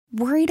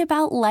Worried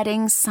about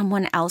letting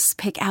someone else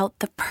pick out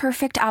the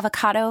perfect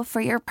avocado for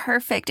your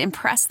perfect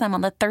impress them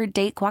on the third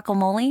date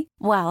guacamole?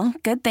 Well,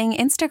 good thing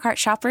Instacart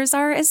shoppers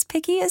are as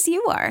picky as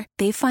you are.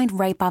 They find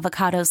ripe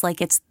avocados like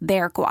it's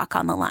their guac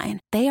on the line.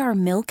 They are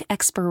milk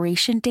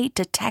expiration date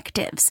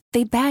detectives.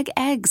 They bag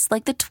eggs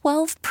like the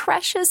 12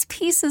 precious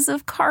pieces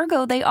of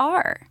cargo they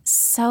are.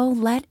 So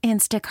let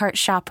Instacart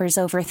shoppers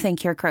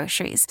overthink your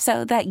groceries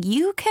so that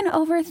you can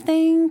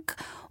overthink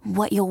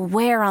what you'll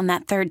wear on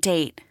that third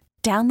date.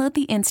 Download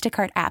the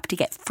Instacart app to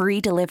get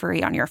free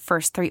delivery on your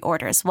first 3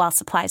 orders while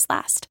supplies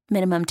last.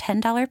 Minimum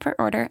 $10 per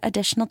order.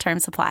 Additional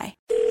terms apply.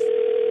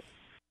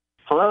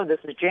 Hello, this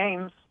is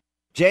James.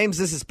 James,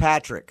 this is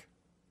Patrick.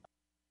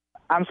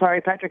 I'm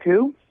sorry, Patrick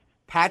who?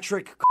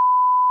 Patrick,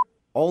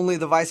 only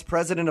the vice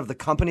president of the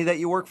company that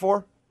you work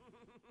for?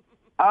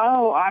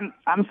 Oh,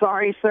 I'm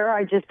sorry, sir.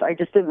 I just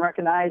didn't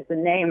recognize the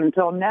name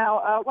until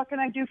now. What can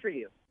I do for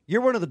you?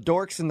 You're one of the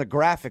dorks in the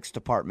graphics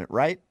department,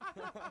 right?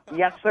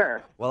 Yes,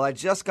 sir. Well, I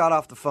just got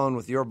off the phone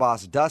with your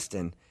boss,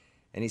 Dustin,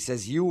 and he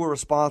says you were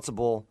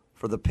responsible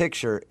for the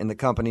picture in the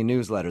company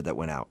newsletter that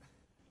went out.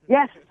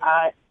 Yes.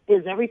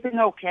 Is everything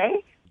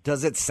okay?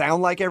 Does it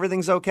sound like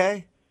everything's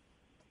okay?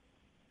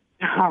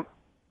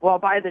 Well,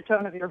 by the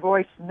tone of your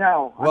voice,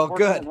 no. Well,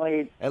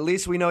 good. At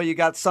least we know you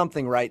got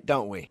something right,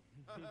 don't we?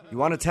 You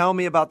want to tell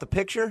me about the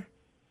picture?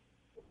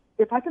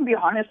 If I can be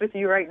honest with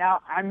you right now,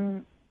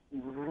 I'm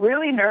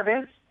really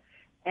nervous,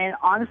 and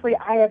honestly,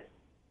 I have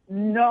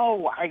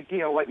no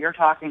idea what you're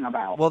talking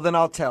about. Well, then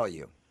I'll tell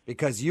you,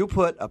 because you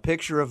put a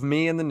picture of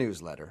me in the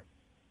newsletter.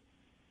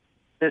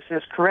 This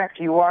is correct.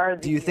 You are.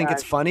 Do you think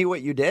it's funny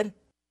what you did?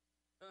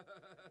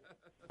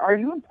 Are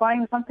you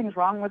implying something's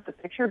wrong with the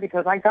picture?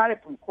 Because I got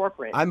it from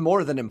corporate. I'm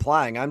more than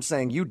implying. I'm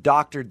saying you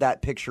doctored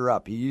that picture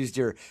up. You used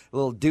your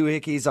little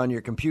doohickeys on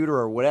your computer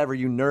or whatever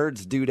you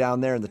nerds do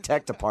down there in the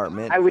tech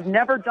department. I would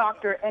never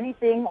doctor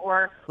anything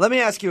or... Let me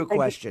ask you a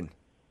question.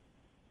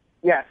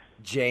 Yes.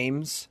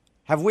 James,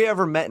 have we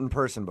ever met in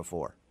person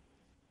before?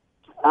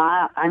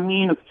 I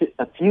mean,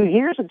 a few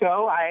years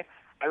ago, I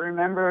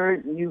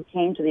remember you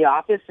came to the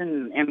office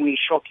and we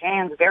shook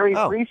hands very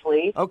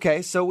briefly.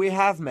 Okay, so we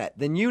have met.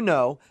 Then you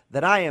know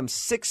that I am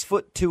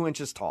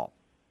 6'2" tall.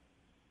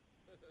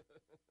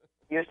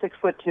 You're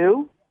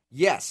 6'2"?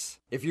 Yes.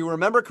 If you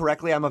remember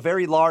correctly, I'm a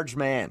very large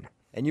man.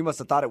 And you must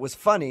have thought it was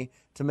funny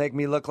to make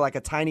me look like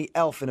a tiny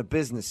elf in a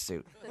business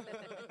suit.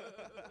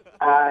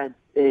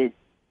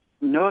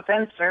 No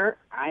offense, sir.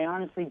 I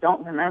honestly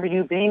don't remember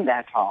you being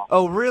that tall.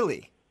 Oh,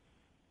 really?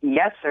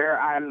 Yes, sir.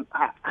 I'm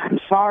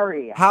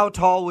sorry. How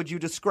tall would you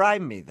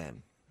describe me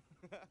then?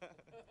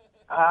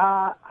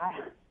 I'd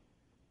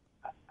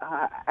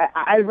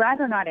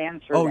rather not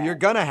answer Oh, that. you're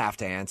going to have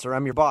to answer.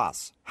 I'm your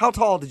boss. How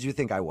tall did you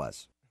think I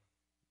was?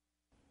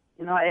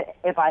 You know,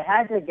 if I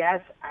had to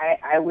guess,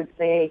 I would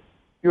say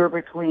you were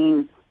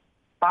between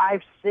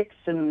 5'6"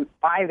 and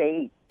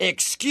 5'8".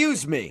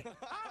 Excuse me.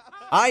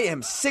 I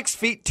am 6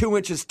 feet 2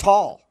 inches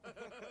tall.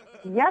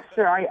 Yes,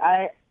 sir.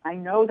 I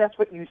know that's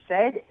what you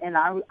said, and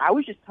I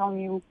was just telling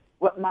you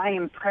what my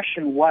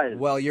impression was.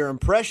 Well, your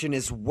impression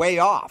is way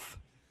off.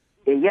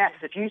 Yes,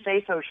 if you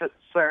say so,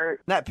 sir.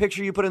 That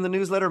picture you put in the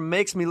newsletter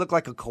makes me look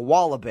like a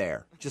koala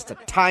bear. Just a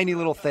tiny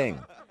little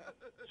thing.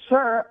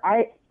 Sir,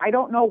 I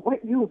don't know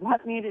what you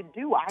want me to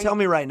do. Tell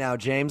me right now,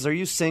 James, are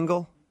you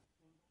single?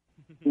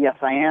 Yes,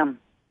 I am.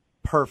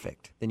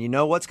 Perfect. Then you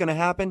know what's going to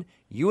happen?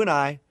 You and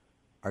I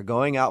are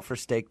going out for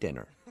steak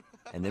dinner,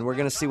 and then we're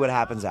going to see what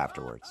happens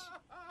afterwards.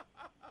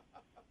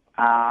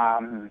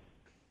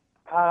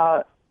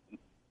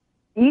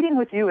 Eating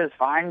with you is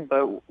fine,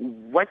 but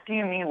what do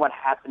you mean what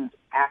happens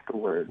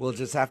afterwards? We'll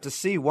just have to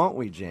see, won't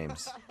we,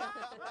 James?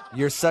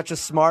 You're such a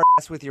smart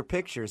ass with your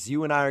pictures.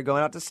 You and I are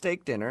going out to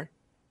steak dinner,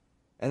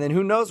 and then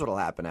who knows what'll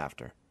happen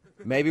after.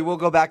 Maybe we'll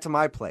go back to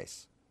my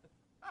place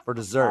for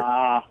dessert.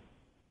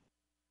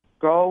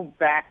 Go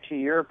back to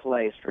your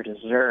place for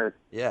dessert.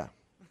 Yeah.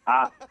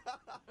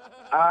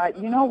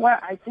 You know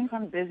what? I think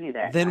I'm busy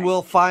that Then night.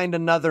 we'll find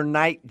another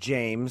night,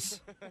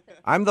 James.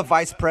 I'm the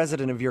vice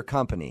president of your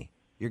company.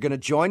 You're going to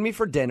join me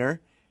for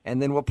dinner,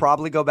 and then we'll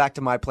probably go back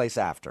to my place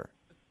after.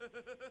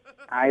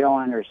 I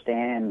don't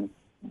understand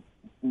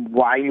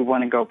why you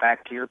want to go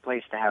back to your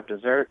place to have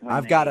dessert.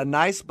 I've got a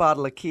nice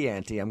bottle of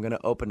Chianti I'm going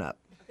to open up.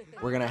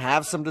 We're going to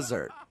have some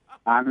dessert.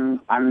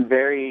 I'm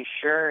very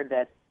sure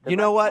that the You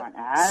know what?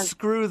 restaurant has...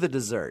 Screw the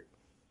dessert.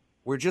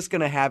 We're just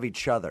going to have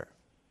each other.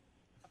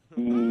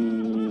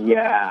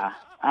 Yeah.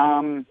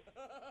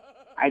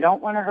 I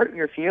don't want to hurt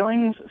your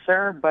feelings,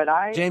 sir, but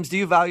James, do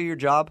you value your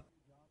job?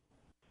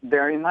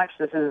 Very much.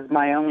 This is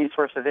my only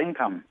source of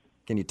income.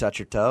 Can you touch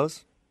your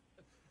toes?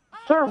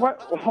 Sir, what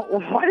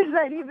does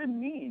that even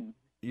mean?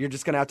 You're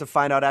just going to have to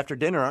find out after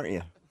dinner, aren't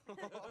you?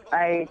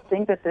 I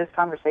think that this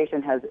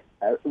conversation has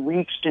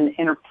reached an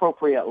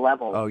inappropriate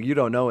level. Oh, you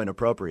don't know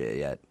inappropriate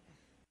yet.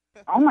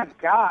 Oh, my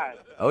God.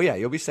 Oh, yeah,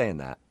 you'll be saying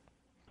that.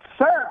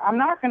 Sir, I'm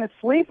not going to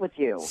sleep with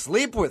you.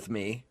 Sleep with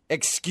me?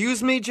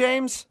 Excuse me,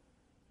 James?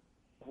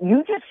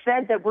 You just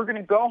said that we're going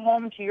to go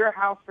home to your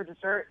house for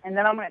dessert, and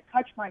then I'm going to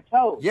touch my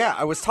toes. Yeah,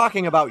 I was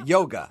talking about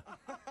yoga.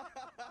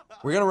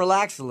 We're going to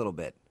relax a little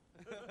bit.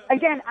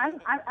 Again,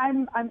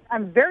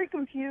 I'm very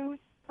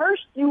confused.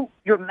 First,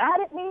 you're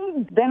mad at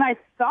me. Then I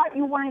thought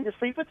you wanted to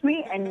sleep with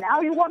me, and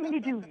now you want me to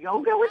do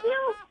yoga with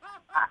you?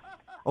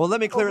 Well,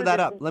 let me clear that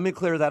up. Let me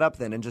clear that up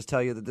then and just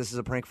tell you that this is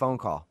a prank phone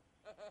call.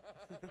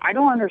 I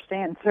don't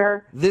understand,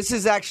 sir. This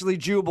is actually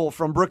Jubal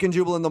from Brook and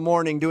Jubal in the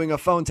Morning doing a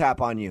phone tap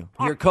on you.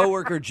 Your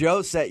coworker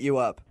Joe set you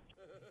up.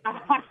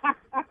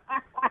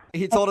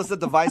 He told us that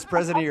the vice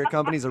president of your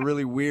company is a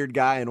really weird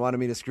guy and wanted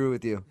me to screw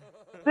with you.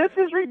 This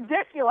is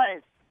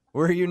ridiculous.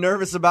 Were you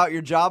nervous about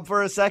your job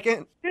for a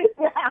second?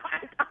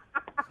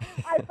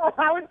 I thought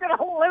I was going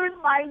to lose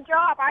my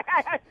job. I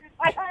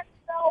had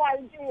no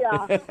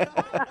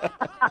idea.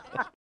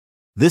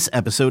 This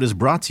episode is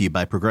brought to you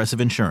by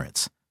Progressive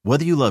Insurance.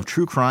 Whether you love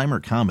true crime or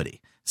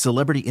comedy,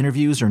 celebrity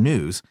interviews or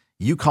news,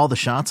 you call the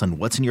shots on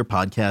what's in your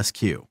podcast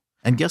queue.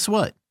 And guess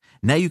what?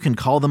 Now you can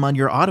call them on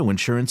your auto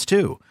insurance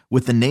too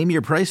with the Name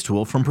Your Price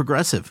tool from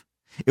Progressive.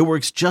 It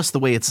works just the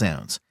way it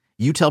sounds.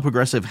 You tell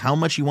Progressive how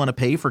much you want to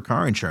pay for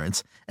car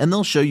insurance, and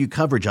they'll show you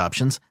coverage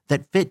options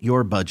that fit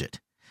your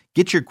budget.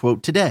 Get your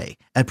quote today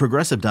at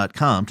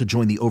Progressive.com to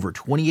join the over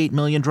 28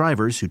 million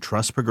drivers who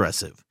trust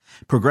Progressive.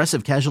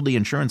 Progressive Casualty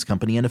Insurance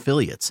Company and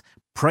Affiliates.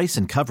 Price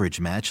and coverage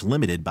match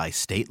limited by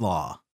state law.